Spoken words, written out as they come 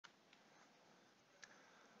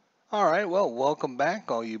All right, well, welcome back,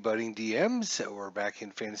 all you budding DMs. We're back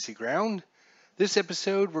in Fantasy Ground. This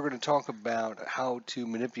episode, we're going to talk about how to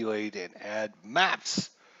manipulate and add maps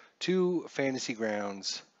to Fantasy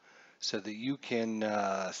Grounds so that you can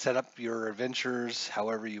set up your adventures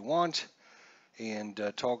however you want and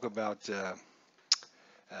talk about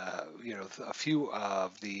a few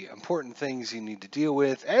of the important things you need to deal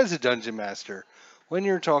with as a dungeon master when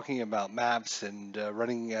you're talking about maps and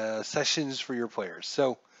running sessions for your players.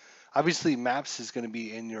 So, obviously, maps is going to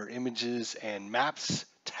be in your images and maps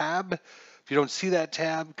tab. If you don't see that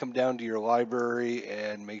tab, come down to your library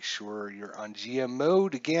and make sure you're on GM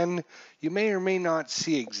mode. Again, you may or may not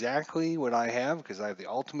see exactly what I have because I have the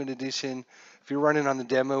Ultimate Edition. If you're running on the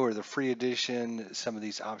demo or the free edition, some of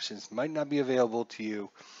these options might not be available to you.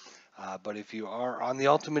 But if you are on the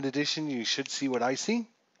Ultimate Edition, you should see what I see.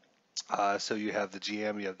 So you have the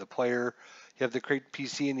GM, you have the player, you have the Create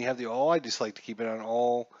PC, and you have the all. I just like to keep it on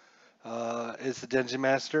all as the Dungeon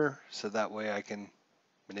Master, so that way I can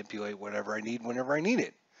manipulate whatever I need whenever I need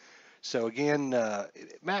it. So again,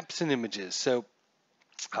 maps and images. So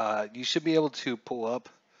you should be able to pull up,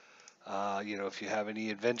 if you have any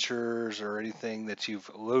adventures or anything that you've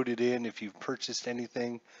loaded in, if you've purchased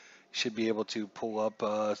anything, you should be able to pull up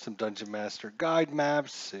some Dungeon Master guide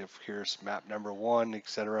maps. If here's map number one,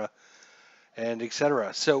 etc., and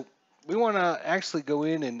etc. So we want to actually go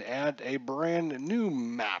in and add a brand new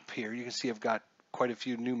map here. You can see I've got quite a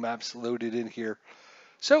few new maps loaded in here.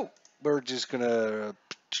 So we're just gonna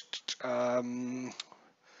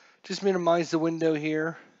just minimize the window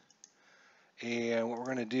here, and what we're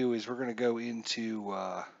gonna do is we're gonna go into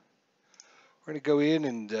we're gonna go in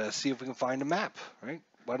and see if we can find a map, right?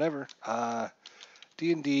 Whatever.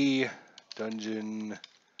 D&D dungeon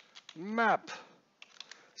map.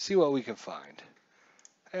 See what we can find.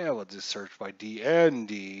 And we'll just search by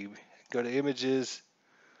D&D. Go to images.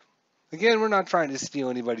 Again, we're not trying to steal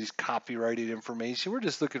anybody's copyrighted information. We're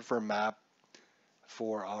just looking for a map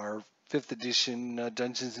for our 5th edition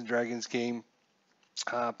Dungeons and Dragons game.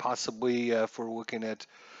 Possibly if we're looking at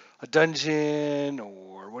a dungeon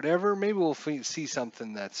or whatever, maybe we'll see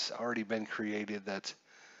something that's already been created that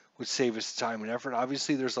would save us time and effort.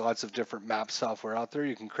 Obviously, there's lots of different map software out there.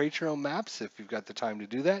 You can create your own maps if you've got the time to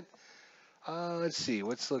do that. Let's see.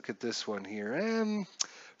 Let's look at this one here.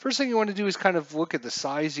 First thing you want to do is kind of look at the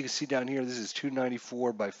size. You can see down here, this is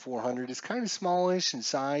 294 by 400. It's kind of smallish in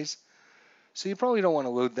size. So you probably don't want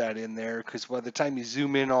to load that in there because by the time you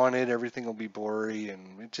zoom in on it, everything will be blurry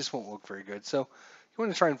and it just won't look very good. So you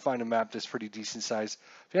want to try and find a map that's pretty decent size.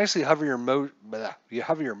 If you actually hover your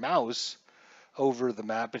mouse over the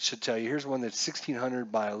map, it should tell you here's one that's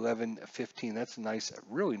 1600 by 1115. That's a nice,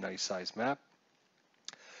 really nice size map.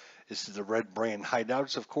 This is the Red Brand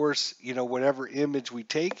Hideouts. Of course, whatever image we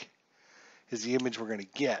take is the image we're going to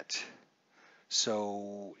get.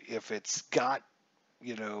 So if it's got,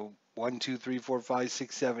 1, 2, 3, 4, 5,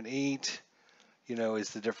 6, 7, 8, is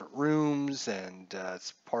the different rooms, and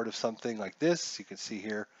it's part of something like this. You can see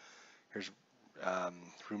here, here's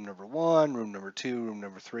room number 1, room number 2, room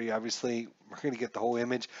number 3. Obviously, we're going to get the whole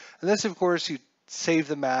image. And this, of course, you save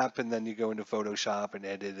the map, and then you go into Photoshop and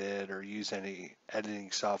edit it or use any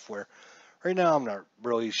editing software. Right now, I'm not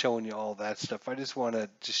really showing you all that stuff. I just want to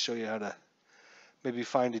just show you how to maybe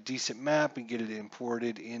find a decent map and get it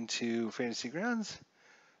imported into Fantasy Grounds.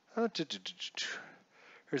 Here's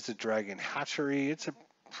the Dragon Hatchery. It's a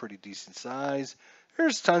pretty decent size.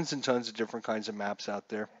 There's tons and tons of different kinds of maps out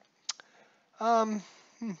there. Um,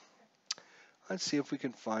 let's see if we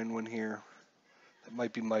can find one here that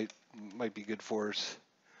might be good for us.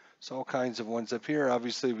 So all kinds of ones up here.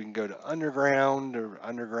 Obviously, we can go to underground,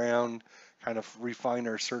 kind of refine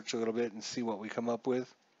our search a little bit and see what we come up with.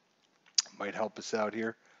 Might help us out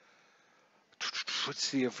here. Let's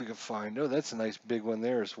see if we can find. Oh, that's a nice big one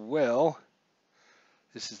there as well.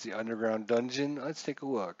 This is the underground dungeon. Let's take a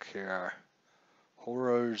look here.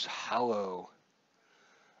 Horrors Hollow.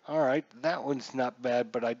 All right, that one's not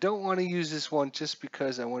bad, but I don't want to use this one just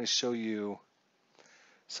because I want to show you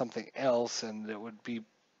something else, and it would be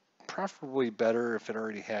preferably better if it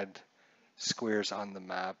already had squares on the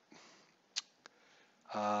map.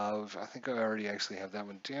 I think I already actually have that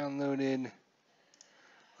one downloaded.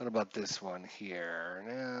 What about this one here?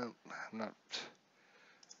 No, I'm not.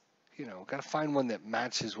 Got to find one that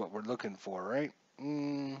matches what we're looking for, right?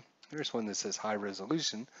 Here's one that says high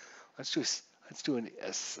resolution. Let's do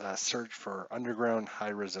a search for underground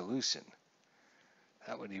high resolution.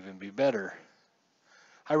 That would even be better.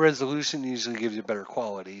 High resolution usually gives you better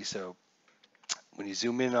quality, so when you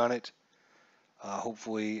zoom in on it,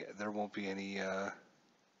 hopefully there won't be any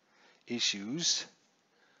issues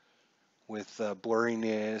with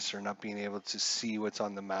blurriness or not being able to see what's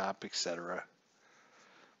on the map, etc.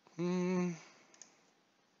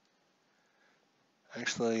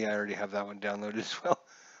 Actually, I already have that one downloaded as well.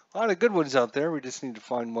 A lot of good ones out there. We just need to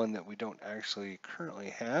find one that we don't actually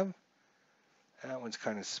currently have. That one's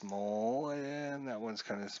kind of small, and that one's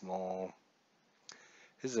kind of small.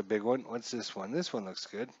 This is a big one. What's this one? This one looks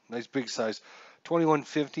good. Nice big size,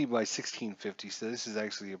 2150 by 1650. So this is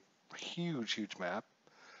actually a huge, huge map.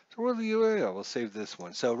 So we'll save this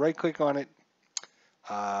one. So right click on it.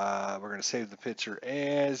 We're going to save the picture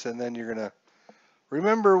as, and then you're going to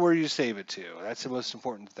remember where you save it to. That's the most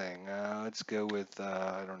important thing. Let's go with,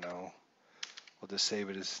 I don't know. We'll just save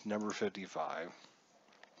it as number 55.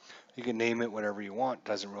 You can name it whatever you want.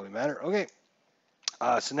 Doesn't really matter. Okay.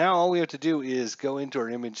 So now all we have to do is go into our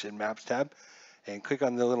image and maps tab and click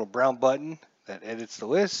on the little brown button that edits the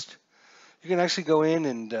list. You can actually go in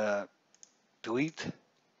and delete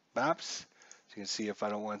maps. So you can see if I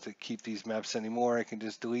don't want to keep these maps anymore, I can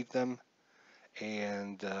just delete them.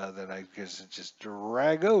 And then I just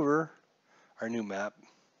drag over our new map,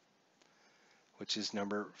 which is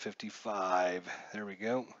number 55. There we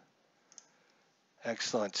go.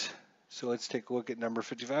 Excellent. So let's take a look at number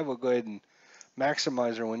 55. We'll go ahead and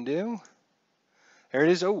maximize our window. There it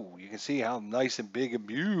is. Oh, you can see how nice and big and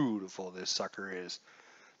beautiful this sucker is.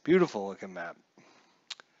 Beautiful looking map.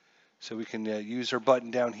 So we can use our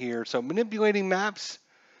button down here. So manipulating maps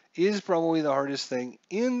is probably the hardest thing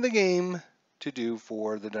in the game to do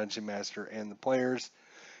for the Dungeon Master and the players,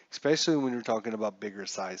 especially when you're talking about bigger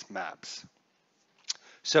size maps.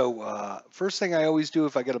 So first thing I always do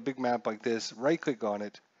if I get a big map like this, right click on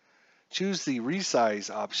it, choose the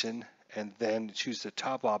resize option, and then choose the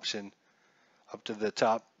top option up to the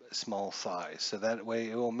top small size. So that way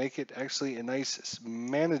it will make it actually a nice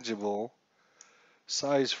manageable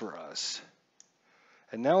size for us.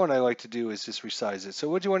 And now what I like to do is just resize it. So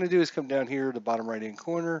what you want to do is come down here to the bottom right hand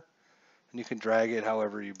corner, and you can drag it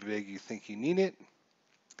however big you think you need it,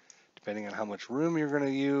 depending on how much room you're going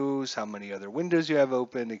to use, how many other windows you have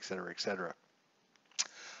open, etc., etc.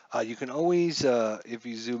 You can always, if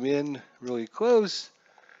you zoom in really close,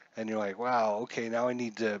 and you're like, wow, okay, now I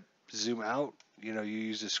need to zoom out. You know, you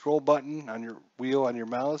use the scroll button on your wheel on your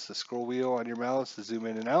mouse, the scroll wheel on your mouse to zoom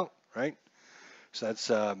in and out, right? So that's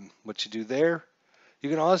what you do there. You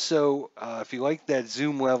can also, if you like that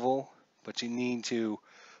zoom level, but you need to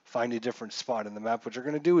find a different spot in the map, what you're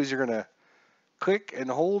going to do is you're going to click and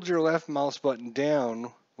hold your left mouse button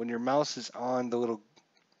down when your mouse is on the little,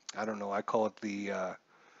 I don't know, I call it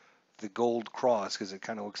the gold cross because it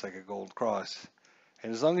kind of looks like a gold cross.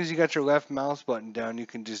 And as long as you got your left mouse button down, you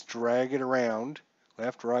can just drag it around,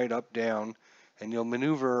 left, right, up, down, and you'll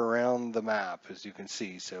maneuver around the map, as you can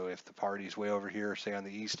see. So if the party's way over here, say on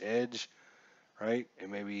the east edge, right,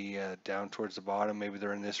 and maybe down towards the bottom, maybe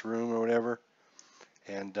they're in this room or whatever,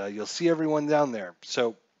 and you'll see everyone down there.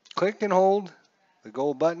 So click and hold the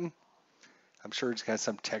gold button. I'm sure it's got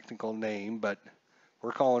some technical name, but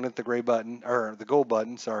we're calling it the gray button, or the gold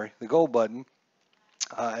button, sorry, the gold button.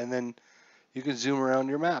 And then you can zoom around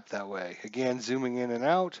your map that way. Again, zooming in and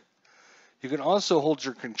out. You can also hold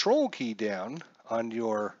your control key down on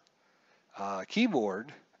your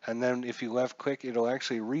keyboard, and then if you left click, it'll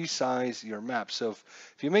actually resize your map. So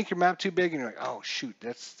if you make your map too big and you're like, oh shoot,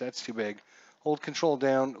 that's too big, hold control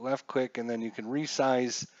down, left click, and then you can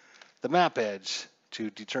resize the map edge to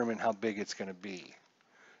determine how big it's going to be.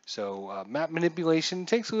 So map manipulation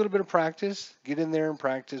takes a little bit of practice. Get in there and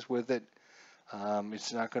practice with it.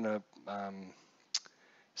 It's not going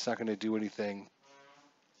to do anything,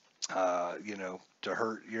 you know, to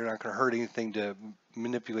hurt. You're not going to hurt anything to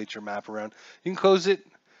manipulate your map around. You can close it,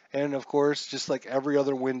 and of course, just like every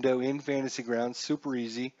other window in Fantasy Grounds, super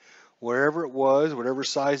easy. Wherever it was, whatever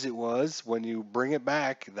size it was, when you bring it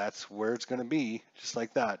back, that's where it's going to be, just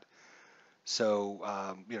like that.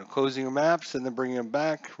 So, you know, closing your maps and then bringing them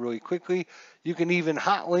back really quickly. You can even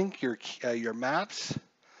hot link your maps,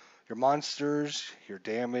 your monsters, your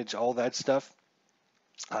damage, all that stuff.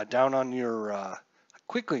 Down on your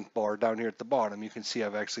quick link bar down here at the bottom, you can see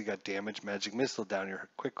I've actually got damage, magic missile down here,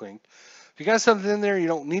 quick link. If you got something in there you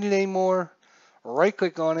don't need it anymore, right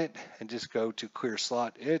click on it and just go to clear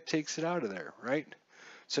slot. It takes it out of there, right?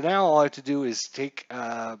 So now all I have to do is take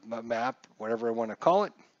my map, whatever I want to call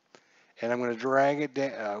it, and I'm going to drag it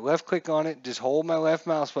down, left click on it, just hold my left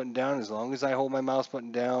mouse button down. As long as I hold my mouse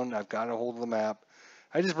button down, I've got a hold of the map.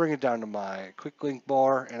 I just bring it down to my quick link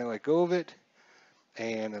bar and I let go of it,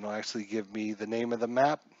 and it'll actually give me the name of the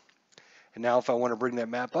map. And now if I want to bring that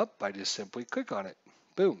map up, I just simply click on it.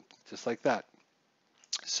 Boom, just like that.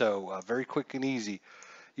 So very quick and easy.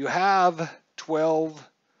 You have 12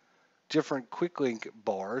 different quick link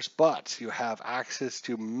bars, but you have access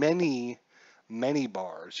to many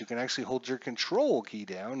bars. You can actually hold your control key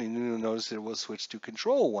down and you'll notice that it will switch to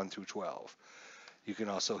control 1 through 12. You can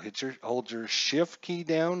also hold your shift key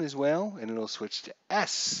down as well and it'll switch to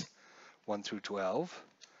S 1 through 12.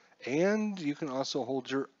 And you can also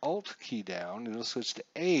hold your alt key down and it'll switch to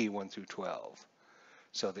A 1 through 12.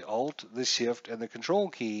 So the alt, the shift, and the control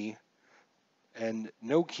key and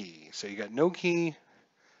no key. So you got no key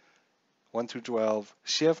 1 through 12,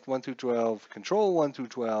 shift 1 through 12, control 1 through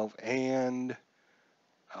 12, and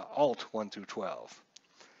alt 1 through 12.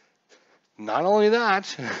 Not only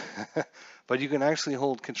that, but you can actually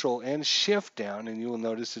hold control and shift down and you will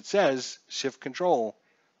notice it says shift control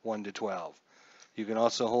 1 to 12. You can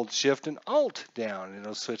also hold shift and alt down and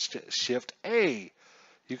it'll switch to shift A.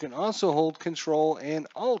 You can also hold control and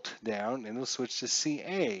alt down and it'll switch to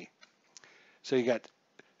CA. So you got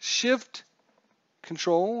shift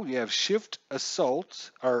control, you have shift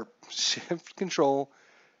assault, or shift control,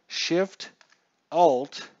 shift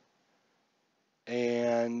alt,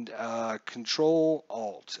 and control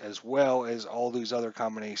alt, as well as all these other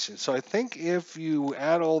combinations. So I think if you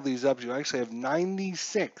add all these up, you actually have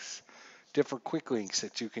 96 different quick links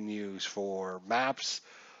that you can use for maps,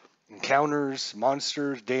 encounters,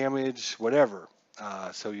 monsters, damage, whatever.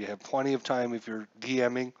 So you have plenty of time if you're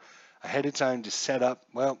DMing ahead of time to set up.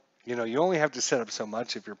 Well, you know, you only have to set up so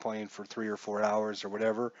much if you're playing for 3 or 4 hours or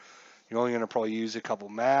whatever. You're only going to probably use a couple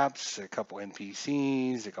maps, a couple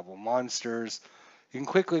NPCs, a couple monsters. You can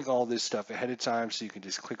quick link all this stuff ahead of time so you can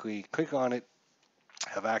just quickly click on it,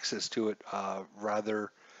 have access to it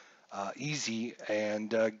rather easy,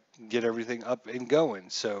 and get everything up and going.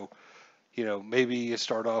 So, you know, maybe you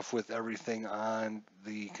start off with everything on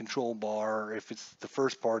the control bar if it's the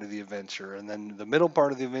first part of the adventure, and then the middle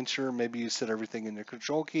part of the adventure, maybe you set everything in the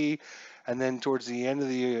control key, and then towards the end of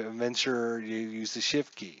the adventure, you use the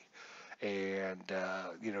shift key. And,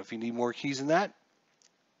 you know, if you need more keys than that,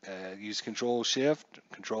 use control shift,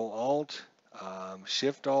 control alt,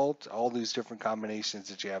 shift alt, all these different combinations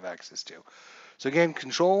that you have access to. So again,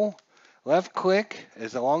 control, left click,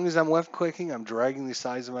 as long as I'm left clicking, I'm dragging the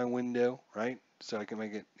size of my window, right? So I can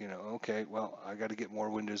make it, you know, okay, well, I got to get more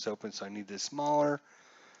windows open, so I need this smaller.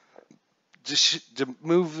 Just to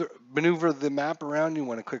maneuver the map around, you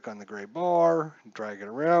want to click on the gray bar, drag it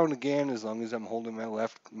around. Again, as long as I'm holding my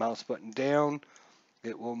left mouse button down,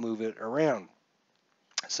 it will move it around.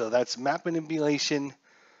 So that's map manipulation.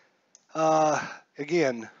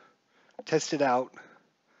 Again, test it out.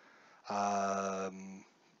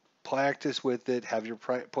 Practice with it. Have your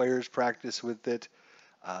players practice with it.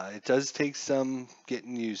 It does take some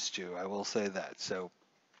getting used to, I will say that. So,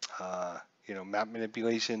 you know, map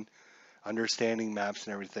manipulation, understanding maps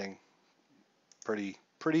and everything,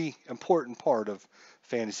 pretty important part of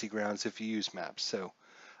Fantasy Grounds if you use maps. So,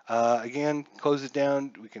 again, close it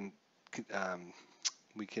down. We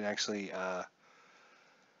can actually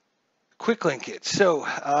quick link it. So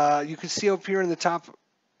you can see up here in the top,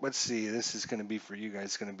 let's see, this is going to be for you guys,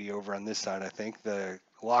 it's going to be over on this side, I think, the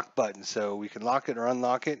lock button. So we can lock it or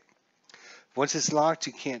unlock it. Once it's locked,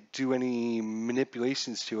 you can't do any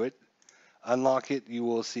manipulations to it. Unlock it, you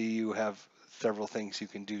will see you have several things you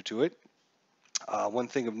can do to it. One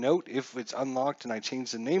thing of note, if it's unlocked and I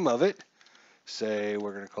change the name of it, say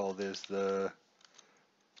we're going to call this the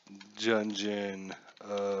Dungeon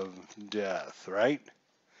of Death, right?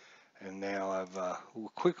 And now I've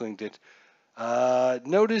quick linked it.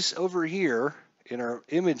 Notice over here in our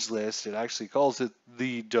image list, it actually calls it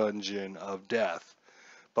the Dungeon of Death.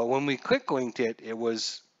 But when we quick linked it, it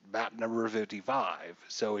was map number 55.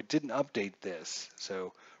 So it didn't update this.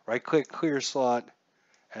 So right click, clear slot,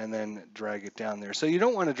 and then drag it down there. So you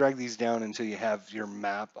don't want to drag these down until you have your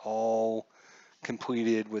map all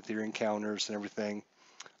completed with your encounters and everything.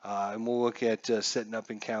 And we'll look at setting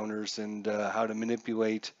up encounters and how to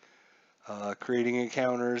manipulate creating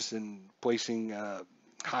encounters and placing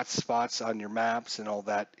hot spots on your maps and all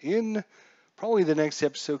that in probably the next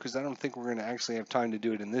episode, because I don't think we're going to actually have time to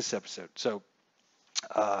do it in this episode. So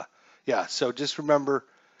yeah, so just remember,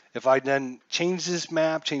 if I then change this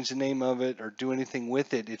map, change the name of it, or do anything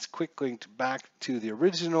with it, it's quick linked back to the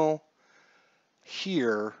original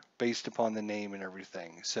here based upon the name and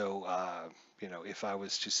everything. So you know, if I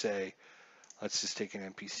was to say, let's just take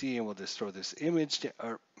an NPC and we'll just throw this image,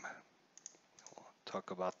 or we'll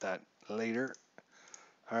talk about that later.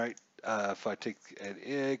 All right, if I take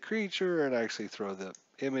a creature and actually throw the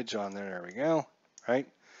image on there we go, right?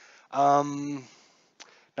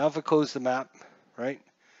 Now if I close the map, right,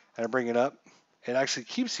 and I bring it up, it actually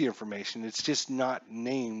keeps the information. It's just not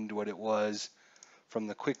named what it was from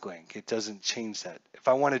the quick link. It doesn't change that. If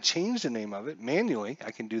I want to change the name of it manually,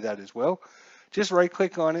 I can do that as well. Just right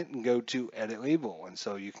click on it and go to edit label. And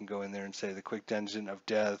so you can go in there and say the Quick Dungeon of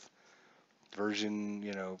Death version,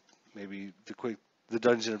 maybe the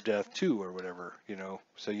Dungeon of Death 2 or whatever,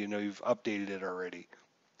 so you've updated it already.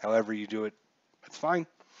 However you do it, that's fine.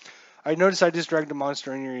 I notice I just dragged a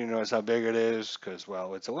monster in here. You notice how big it is because,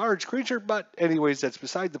 well, it's a large creature. But anyways, that's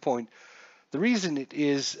beside the point. The reason it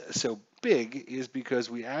is so big is because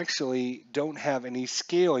we actually don't have any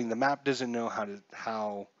scaling. The map doesn't know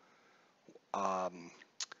how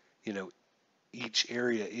each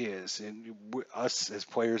area is. And us as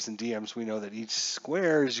players and DMs, we know that each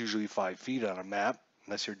square is usually 5 feet on a map,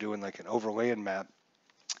 unless you're doing like an overland map.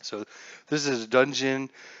 So this is a dungeon,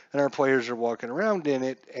 and our players are walking around in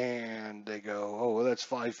it, and they go, oh, well, that's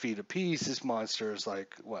 5 feet apiece. This monster is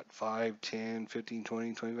like, what, 5, 10, 15,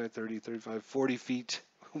 20, 25, 30, 35, 40 feet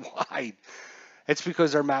wide. It's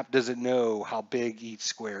because our map doesn't know how big each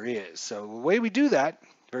square is. So the way we do that,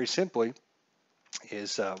 very simply,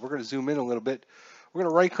 is we're going to zoom in a little bit. We're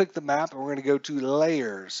going to right-click the map, and we're going to go to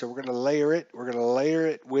Layers. So we're going to layer it. We're going to layer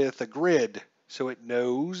it with a grid so it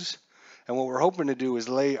knows. And what we're hoping to do is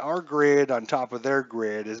lay our grid on top of their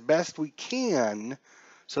grid as best we can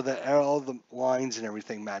so that all the lines and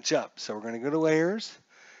everything match up. So we're going to go to Layers,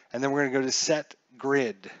 and then we're going to go to Set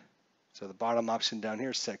Grid. So the bottom option down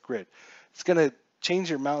here is Set Grid. It's going to change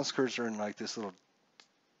your mouse cursor in like this little,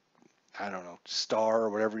 I don't know, star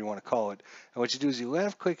or whatever you want to call it. And what you do is you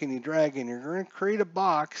left click and you drag, and you're going to create a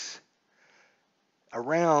box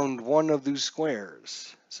around one of these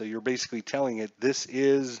squares. So you're basically telling it this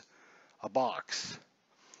is a box,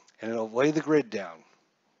 and it'll lay the grid down.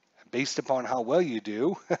 Based upon how well you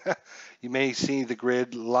do, you may see the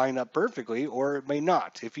grid line up perfectly, or it may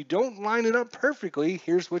not. If you don't line it up perfectly,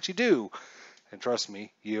 here's what you do. And trust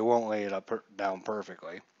me, you won't lay it down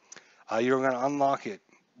perfectly. You're going to unlock it.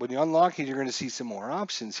 When you unlock it, you're going to see some more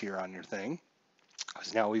options here on your thing.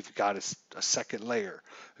 Because now we've got a second layer.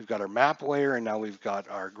 We've got our map layer, and now we've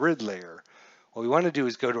got our grid layer. What we want to do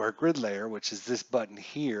is go to our grid layer, which is this button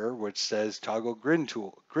here, which says Toggle Grid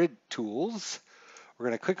Tools. We're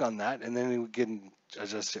going to click on that, and then we can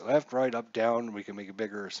adjust it left, right, up, down, and we can make it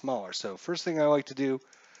bigger or smaller. So first thing I like to do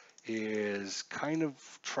is kind of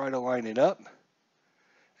try to line it up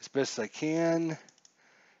as best I can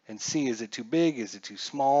and see, is it too big, is it too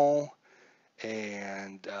small,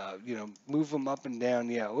 and move them up and down.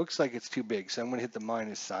 Yeah, it looks like it's too big, so I'm going to hit the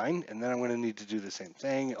minus sign, and then I'm going to need to do the same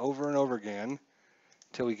thing over and over again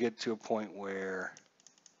until we get to a point where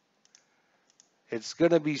it's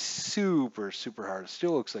going to be super, super hard. It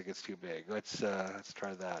still looks like it's too big. Let's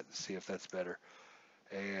try that and see if that's better.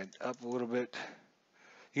 And up a little bit.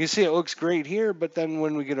 You can see it looks great here, but then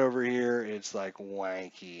when we get over here, it's like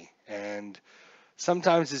wanky. And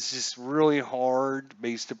sometimes it's just really hard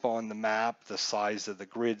based upon the map, the size of the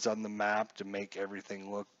grids on the map to make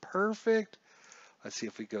everything look perfect. Let's see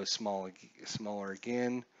if we go smaller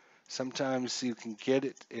again. Sometimes you can get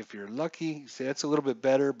it if you're lucky. See, that's a little bit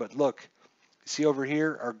better, but look, see over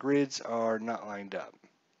here, our grids are not lined up.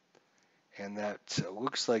 And that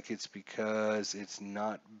looks like it's because it's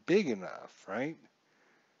not big enough, right?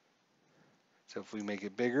 So if we make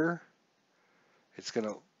it bigger, it's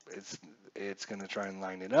gonna try and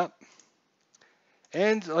line it up.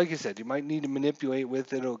 And like I said, you might need to manipulate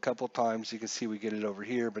with it a couple times. You can see we get it over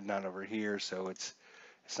here, but not over here, so it's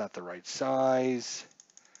not the right size.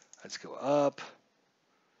 Let's go up.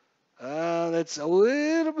 That's a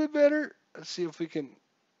little bit better. Let's see if we can,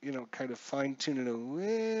 kind of fine tune it a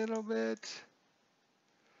little bit.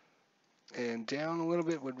 And down a little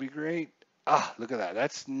bit would be great. Ah, look at that.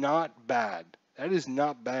 That's not bad. That is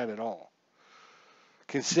not bad at all.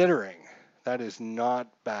 Considering, that is not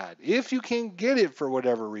bad. If you can't get it for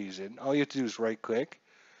whatever reason, all you have to do is right click,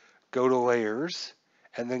 go to Layers,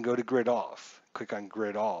 and then go to Grid Off. Click on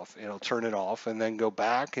Grid Off. It'll turn it off, and then go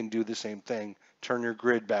back and do the same thing. Turn your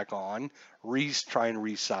grid back on, try and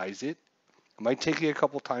resize it. It might take you a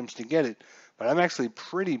couple times to get it, but I'm actually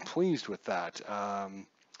pretty pleased with that.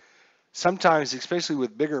 Sometimes, especially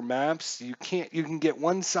with bigger maps, you can get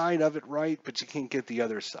one side of it right, but you can't get the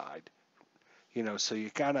other side. So you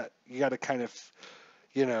gotta kind of,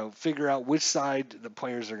 figure out which side the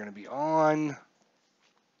players are going to be on,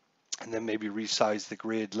 and then maybe resize the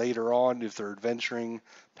grid later on if they're adventuring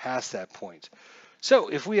past that point. So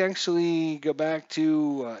if we actually go back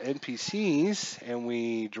to NPCs and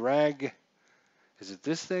we drag, is it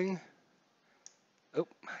this thing? Oh,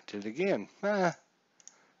 I did it again.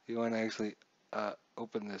 You want to actually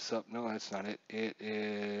open this up? No, that's not it. It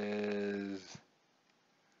is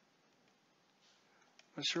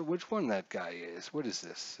Not sure which one that guy is. What is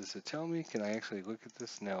this? Does it tell me? Can I actually look at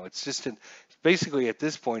this? No, it's just basically at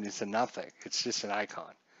this point it's a nothing. It's just an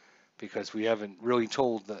icon because we haven't really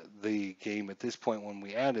told the game at this point when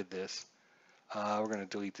we added this. We're going to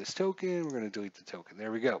delete this token. We're going to delete the token.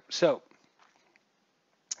 There we go. So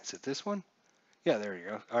is it this one? Yeah, there you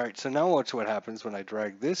go. All right, so now watch what happens when I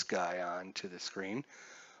drag this guy onto the screen.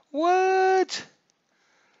 What?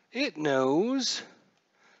 It knows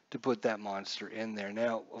to put that monster in there.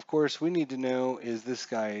 Now, of course, we need to know, is this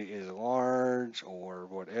guy is large or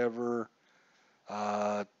whatever.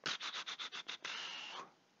 It's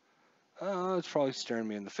probably staring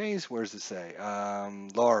me in the face. Where does it say?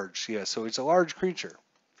 Large. Yeah, so it's a large creature.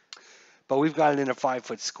 But we've got it in a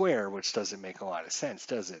 5-foot square, which doesn't make a lot of sense,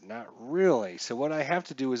 does it? Not really. So what I have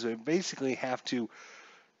to do is I basically have to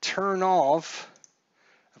turn off.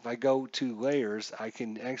 If I go to layers, I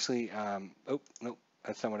can actually, oh, nope,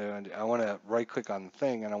 that's not what I want to do. I want to right click on the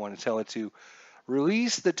thing and I want to tell it to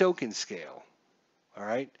release the token scale. All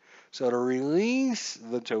right. So to release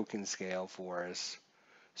the token scale for us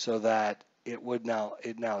so that it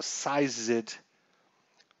now sizes it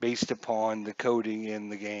based upon the coding in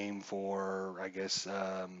the game for, I guess,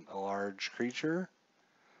 a large creature.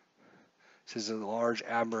 This is a large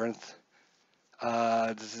aberrant.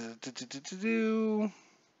 But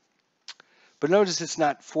notice it's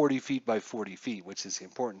not 40 feet by 40 feet, which is the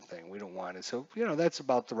important thing. We don't want it. So, that's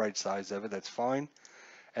about the right size of it. That's fine.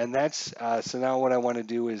 And that's, so now what I want to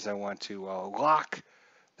do is I want to lock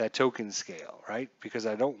that token scale, right? Because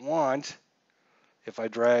I don't want, if I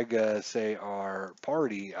drag, say, our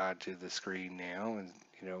party onto the screen now, and,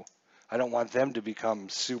 I don't want them to become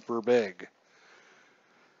super big,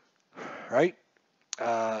 right?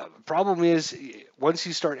 Problem is, once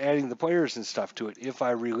you start adding the players and stuff to it, if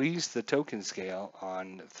I release the token scale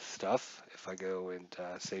on stuff, if I go and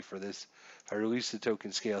say for this, if I release the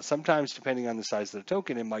token scale, sometimes depending on the size of the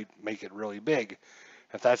token, it might make it really big.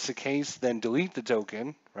 If that's the case, then delete the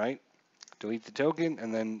token, right? Delete the token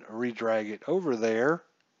and then redrag it over there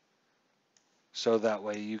so that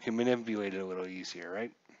way you can manipulate it a little easier,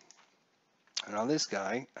 right? And on this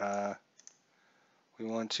guy, we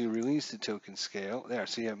want to release the token scale. There,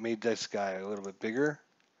 see, I made this guy a little bit bigger,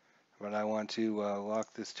 but I want to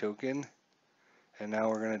lock this token, and now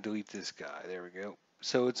we're going to delete this guy. There we go.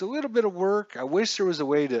 So it's a little bit of work. I wish there was a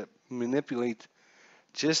way to manipulate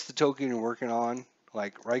just the token you're working on,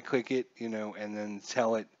 like right-click it, and then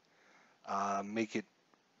tell it, make it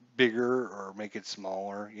bigger or make it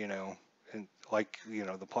smaller, and like,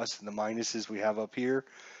 the plus and the minuses we have up here.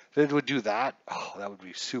 If it would do that, oh, that would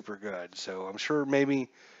be super good. So I'm sure maybe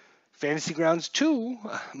Fantasy Grounds 2,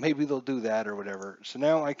 maybe they'll do that or whatever. So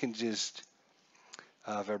now I can just,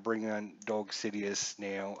 if I bring on Dog Sidious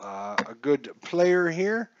now, a good player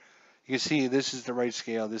here. You can see this is the right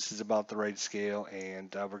scale, this is about the right scale,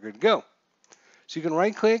 and we're good to go. So you can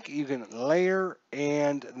right click, you can layer,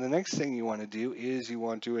 and the next thing you want to do is you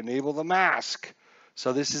want to enable the mask.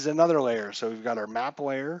 So this is another layer. So we've got our map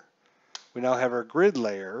layer, we now have our grid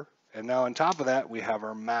layer, and now on top of that we have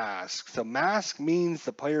our mask. So mask means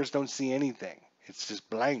the players don't see anything. It's just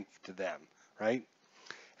blank to them, right?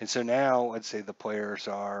 And so now let's say the players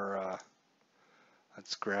are,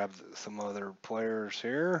 let's grab some other players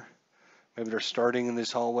here. Maybe they're starting in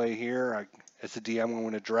this hallway here. As the DM, I'm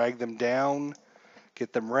going to drag them down,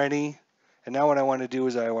 get them ready. And now what I want to do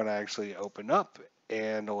is I want to actually open up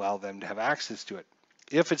and allow them to have access to it.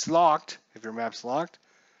 If it's locked, if your map's locked,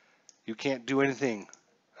 you can't do anything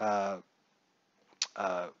that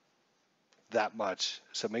much.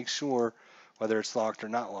 So make sure whether it's locked or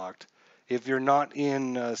not locked. If you're not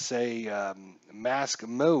in, say, mask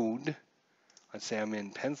mode, let's say I'm in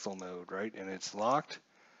pencil mode, right, and it's locked,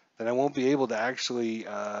 then I won't be able to actually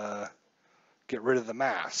get rid of the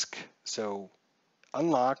mask. So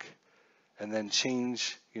unlock and then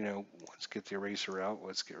change, let's get the eraser out.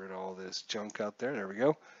 Let's get rid of all this junk out there. There we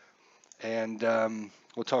go. And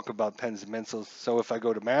we'll talk about pens and pencils. So if I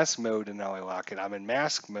go to mask mode and now I lock it, I'm in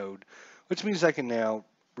mask mode, which means I can now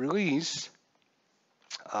release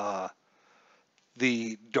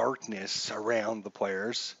the darkness around the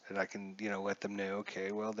players, and I can, let them know,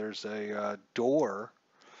 okay, well, there's a door,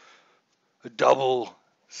 a double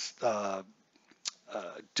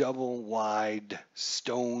wide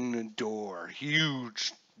stone door,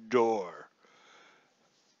 huge door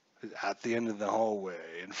at the end of the hallway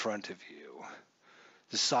in front of you.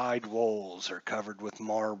 The side walls are covered with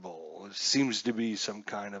marble. It seems to be some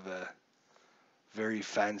kind of a very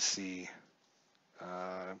fancy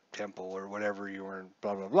temple or whatever you were in,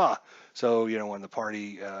 blah, blah, blah. So, when the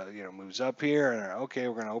party, moves up here and, okay,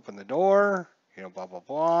 we're going to open the door, blah, blah,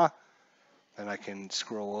 blah. Then I can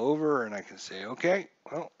scroll over and I can say, okay,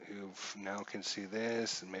 well, you now can see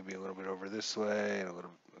this and maybe a little bit over this way and a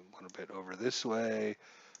little bit over this way,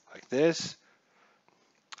 like this.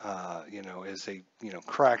 As they,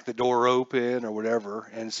 crack the door open or whatever.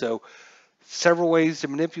 And so several ways to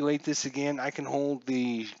manipulate this again. I can hold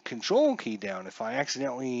the control key down if I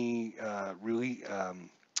accidentally remove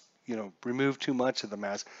too much of the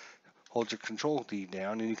mask. Hold your control key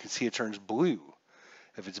down and you can see it turns blue.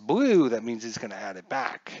 If it's blue, that means it's going to add it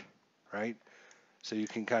back, right? So you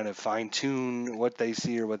can kind of fine tune what they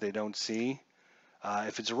see or what they don't see.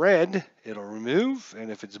 If it's red, it'll remove,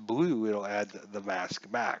 and if it's blue, it'll add the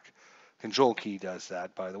mask back. Control key does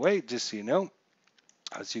that, by the way, just so you know.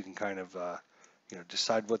 So you can kind of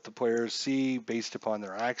decide what the players see based upon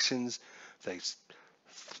their actions. If they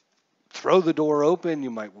throw the door open,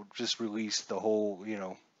 you might just release the whole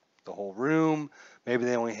room. Maybe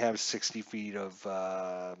they only have 60 feet of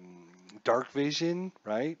dark vision,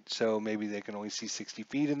 right? So maybe they can only see 60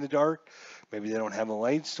 feet in the dark. Maybe they don't have a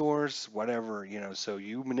light source, whatever, So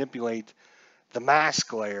you manipulate the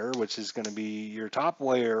mask layer, which is going to be your top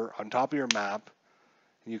layer on top of your map.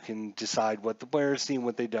 You can decide what the players see and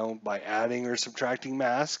what they don't by adding or subtracting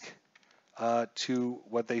mask to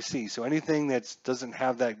what they see. So anything that doesn't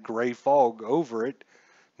have that gray fog over it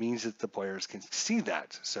means that the players can see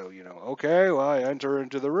that. So, okay, well, I enter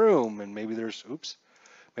into the room and maybe there's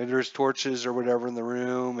torches or whatever in the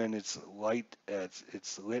room and it's lit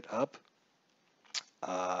up.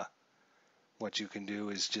 What you can do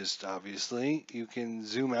is just obviously you can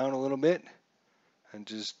zoom out a little bit and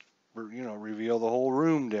just reveal the whole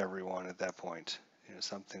room to everyone at that point.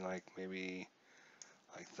 Something like maybe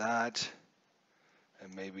like that.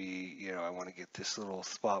 And maybe, I want to get this little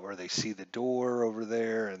spot where they see the door over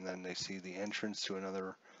there and then they see the entrance to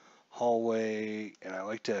another hallway. And I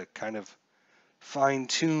like to kind of fine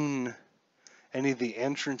tune any of the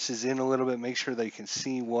entrances in a little bit, make sure they can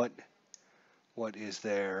see what is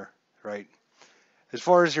there, right? As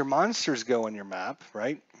far as your monsters go on your map,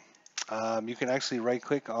 right? You can actually right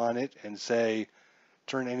click on it and say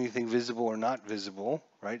turn anything visible or not visible,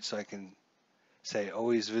 right? So I can say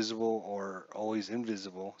always visible or always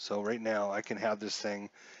invisible. So right now I can have this thing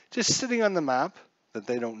just sitting on the map that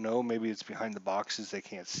they don't know. Maybe it's behind the boxes, they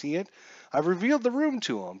can't see it. I've revealed the room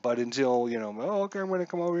to them, but until, okay, I'm going to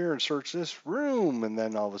come over here and search this room, and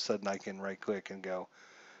then all of a sudden I can right click and go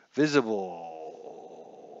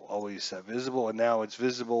visible, always set visible, and now it's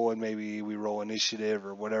visible, and maybe we roll initiative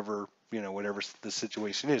or whatever, whatever the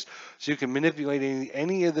situation is. So you can manipulate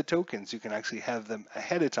any of the tokens. You can actually have them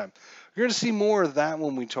ahead of time. You're going to see more of that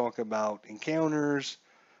when we talk about encounters,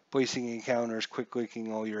 placing encounters, quick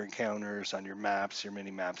clicking all your encounters on your maps, your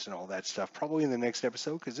mini maps, and all that stuff. Probably in the next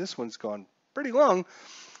episode, because this one's gone pretty long.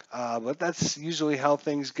 But that's usually how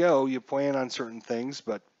things go. You plan on certain things,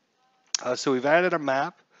 but so we've added a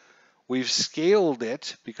map. We've scaled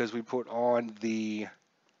it because we put on the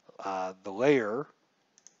layer,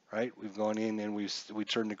 right? We've gone in and we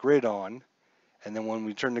turned the grid on. And then when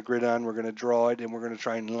we turn the grid on, we're going to draw it and we're going to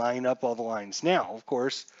try and line up all the lines. Now, of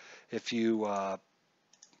course, if you, we're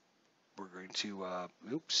going to,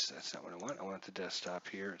 oops, that's not what I want. I want the desktop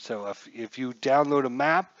here. So if you download a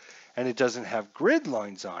map and it doesn't have grid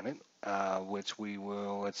lines on it, which we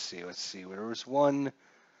will, let's see, there was one,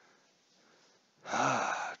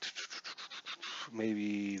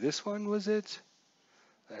 maybe this one was it?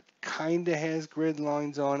 That kind of has grid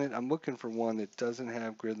lines on it. I'm looking for one that doesn't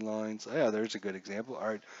have grid lines. Yeah, there's a good example. All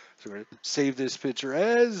right, so we're going to save this picture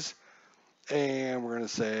as, and we're going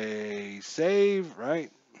to say save, right?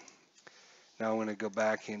 Now I'm going to go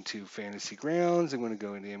back into Fantasy Grounds. I'm going to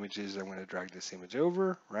go into images. I'm going to drag this image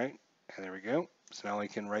over, right? And there we go. So now I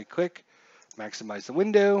can right click, maximize the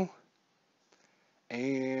window.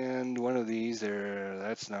 And one of these there,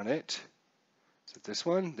 that's not it. Is it this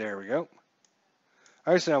one? There we go.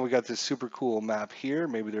 All right, so now we got this super cool map here.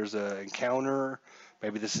 Maybe there's an encounter.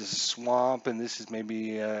 Maybe this is a swamp, and this is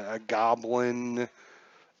maybe a goblin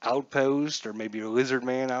outpost, or maybe a lizard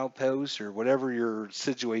man outpost, or whatever your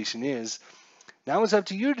situation is. Now it's up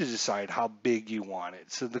to you to decide how big you want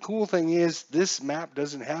it. So the cool thing is this map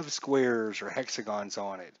doesn't have squares or hexagons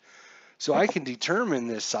on it. So I can determine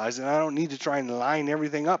this size, and I don't need to try and line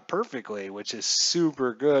everything up perfectly, which is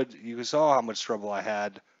super good. You saw how much trouble I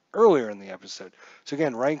had earlier in the episode. So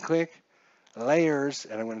again, right click, layers,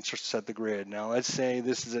 and I'm going to set the grid. Now let's say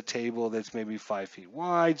this is a table that's maybe 5 feet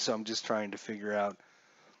wide, so I'm just trying to figure out,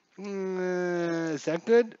 is that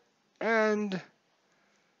good? And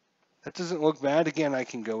that doesn't look bad. Again, I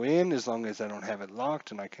can go in as long as I don't have it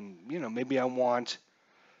locked, and I can, maybe I want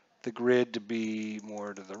the grid to be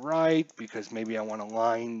more to the right because maybe I want to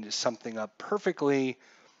line something up perfectly.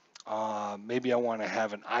 Maybe I want to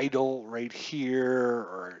have an idle right here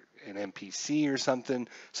or an NPC or something.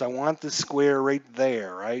 So I want the square right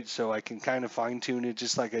there, right? So I can kind of fine tune it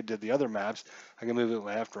just like I did the other maps. I can move it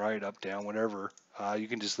left, right, up, down, whatever. You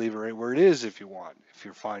can just leave it right where it is if you want, if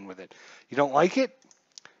you're fine with it. You don't like it?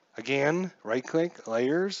 Again, right click,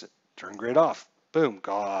 layers, turn grid off. Boom,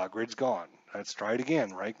 grid's gone. Let's try it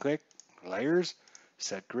again. Right click, layers,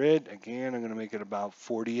 set grid. Again, I'm going to make it about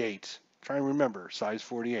 48. Try and remember, size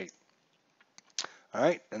 48. All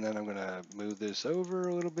right, and then I'm going to move this over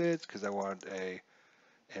a little bit because I want a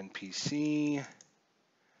NPC.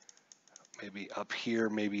 Maybe up here,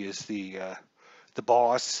 maybe is the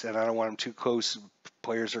boss, and I don't want him too close.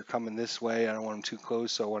 Players are coming this way. I don't want him too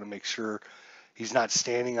close, so I want to make sure he's not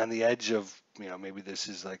standing on the edge of, maybe this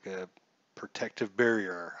is like a protective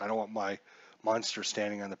barrier. I don't want my monster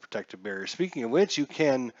standing on the protective barrier. Speaking of which, you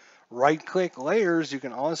can right click layers. You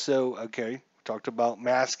can also, okay, talked about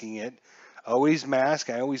masking it. Always mask.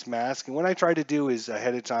 I always mask. And what I try to do is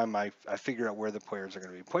ahead of time, I figure out where the players are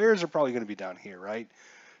going to be. Players are probably going to be down here, right?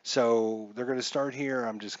 So they're going to start here.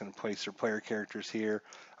 I'm just going to place their player characters here.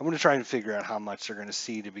 I'm going to try and figure out how much they're going to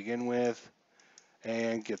see to begin with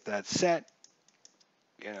and get that set.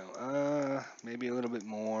 Maybe a little bit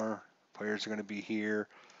more. Players are going to be here,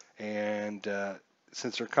 and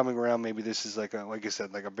since they're coming around, maybe this is like I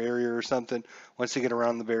said, like a barrier or something. Once they get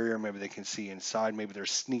around the barrier, maybe they can see inside. Maybe they're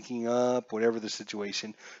sneaking up, whatever the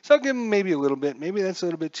situation. So I'll give them maybe a little bit. Maybe that's a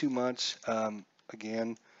little bit too much.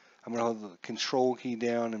 Again, I'm going to hold the control key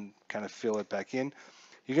down and kind of fill it back in.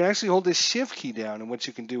 You can actually hold the shift key down, and what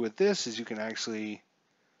you can do with this is you can actually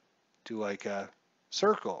do like a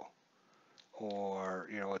circle. Or,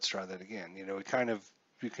 let's try that again.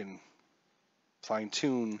 You can fine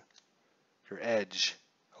tune your edge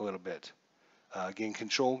a little bit. Again,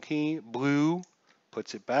 control key, blue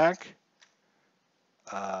puts it back,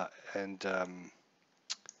 and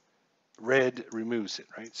red removes it,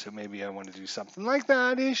 right? So maybe I want to do something like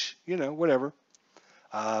that-ish, whatever.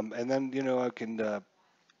 And then,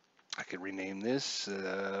 I can rename this.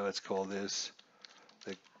 Let's call this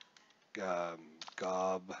the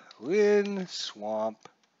Goblin Swamp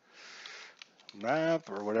map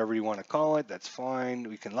or whatever you want to call it. That's fine.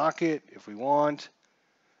 We can lock it if we want.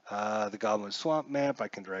 The Goblin Swamp map, I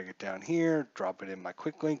can drag it down here, drop it in my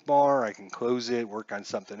quick link bar. I can close it, work on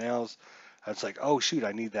something else. It's like, oh shoot,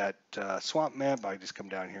 I need that swamp map. I just come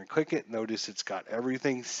down here and click it. Notice it's got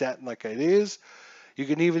everything set like it is. You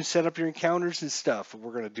can even set up your encounters and stuff.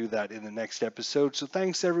 We're going to do that in the next episode. So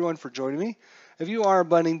thanks everyone for joining me. If you are a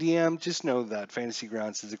budding DM, just know that Fantasy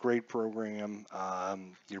Grounds is a great program.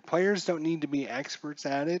 Your players don't need to be experts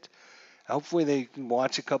at it. Hopefully they can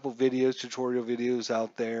watch a couple videos, tutorial videos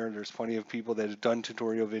out there. There's plenty of people that have done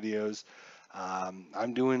tutorial videos.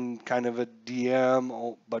 I'm doing kind of a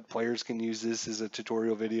DM, but players can use this as a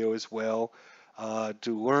tutorial video as well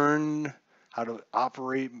to learn how to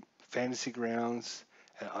operate Fantasy Grounds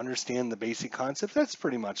and understand the basic concepts. That's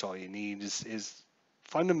pretty much all you need is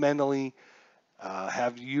fundamentally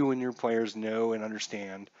have you and your players know and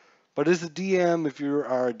understand. But as a DM, if you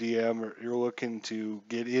are a DM or you're looking to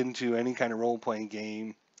get into any kind of role-playing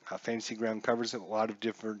game, Fantasy Ground covers a lot of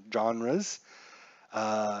different genres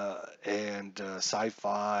and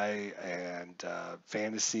sci-fi and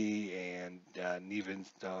fantasy and even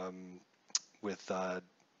with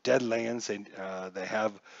Deadlands, they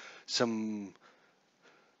have some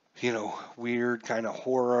weird kind of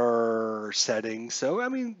horror settings. So, I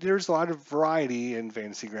mean, there's a lot of variety in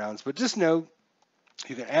Fantasy Grounds, but just know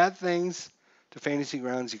you can add things to Fantasy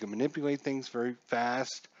Grounds. You can manipulate things very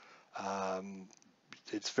fast.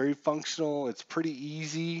 It's very functional. It's pretty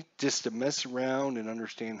easy just to mess around and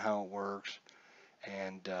understand how it works.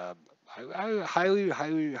 And I highly,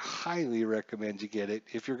 highly, highly recommend you get it.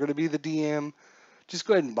 If you're going to be the DM, just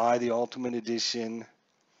go ahead and buy the Ultimate Edition.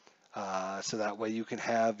 So that way you can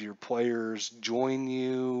have your players join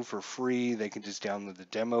you for free. They can just download the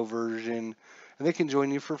demo version and they can join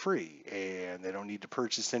you for free. And they don't need to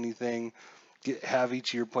purchase anything. Have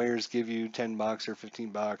each of your players give you $10 or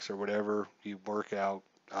 $15 or whatever you work out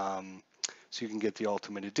so you can get the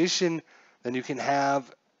Ultimate Edition. Then you can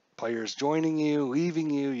have players joining you, leaving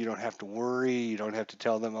you. You don't have to worry. You don't have to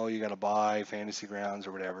tell them, oh, you got to buy Fantasy Grounds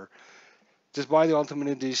or whatever. Just buy the Ultimate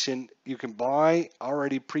Edition. You can buy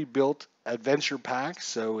already pre-built adventure packs.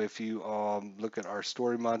 So if you look at our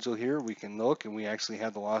story module here, we can look, and we actually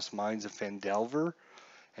have the Lost Mines of Phandelver,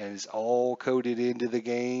 and it's all coded into the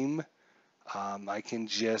game. I can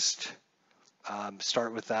just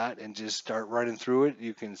start with that and just start running through it.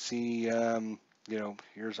 You can see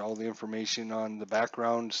here's all the information on the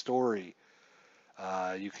background story.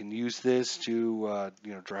 You can use this to,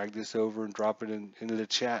 drag this over and drop it into the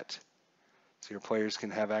chat so your players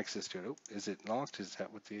can have access to it. Oh, is it locked? Is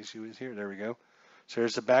that what the issue is here? There we go. So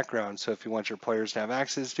there's the background. So if you want your players to have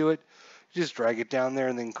access to it, you just drag it down there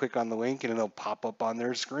and then click on the link and it'll pop up on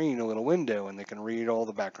their screen, a little window, and they can read all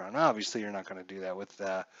the background. Obviously, you're not going to do that with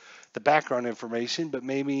the background information, but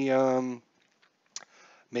maybe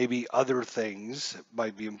other things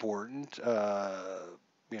might be important.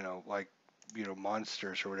 Like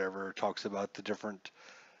monsters or whatever talks about the different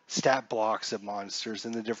stat blocks of monsters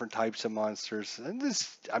and the different types of monsters. And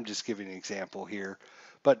this, I'm just giving an example here,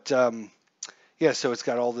 but yeah, so it's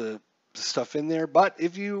got all the stuff in there. But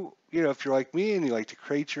if if you're like me and you like to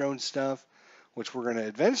create your own stuff, which we're going to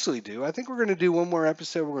eventually do, I think we're going to do one more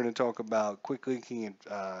episode. We're going to talk about quick linking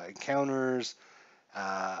encounters,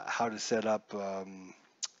 how to set up,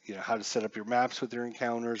 how to set up your maps with your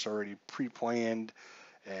encounters already pre-planned,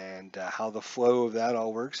 and how the flow of that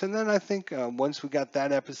all works. And then I think once we got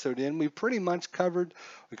that episode in, we covered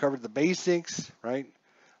the basics, right?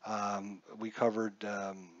 We covered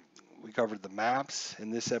the maps in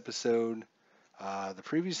this episode. The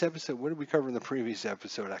previous episode, what did we cover in the previous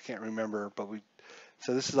episode? I can't remember, but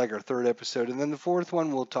so this is like our third episode. And then the fourth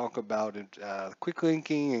one, we'll talk about quick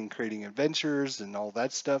linking and creating adventures and all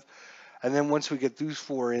that stuff. And then once we get these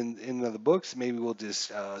four in the books, maybe we'll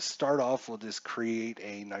just we'll just create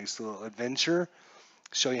a nice little adventure,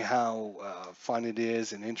 show you how fun it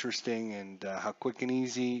is and interesting, and how quick and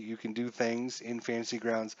easy you can do things in Fantasy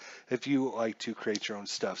Grounds if you like to create your own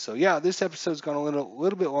stuff. So yeah, this episode's gone a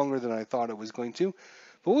little bit longer than I thought it was going to,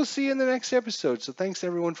 but we'll see you in the next episode. So thanks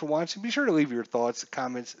everyone for watching. Be sure to leave your thoughts,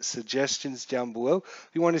 comments, suggestions down below. If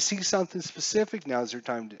you want to see something specific, now's your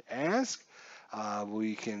time to ask.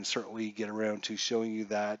 We can certainly get around to showing you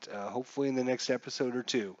that hopefully in the next episode or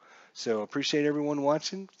two. So appreciate everyone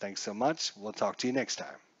watching. Thanks so much. We'll talk to you next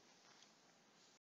time.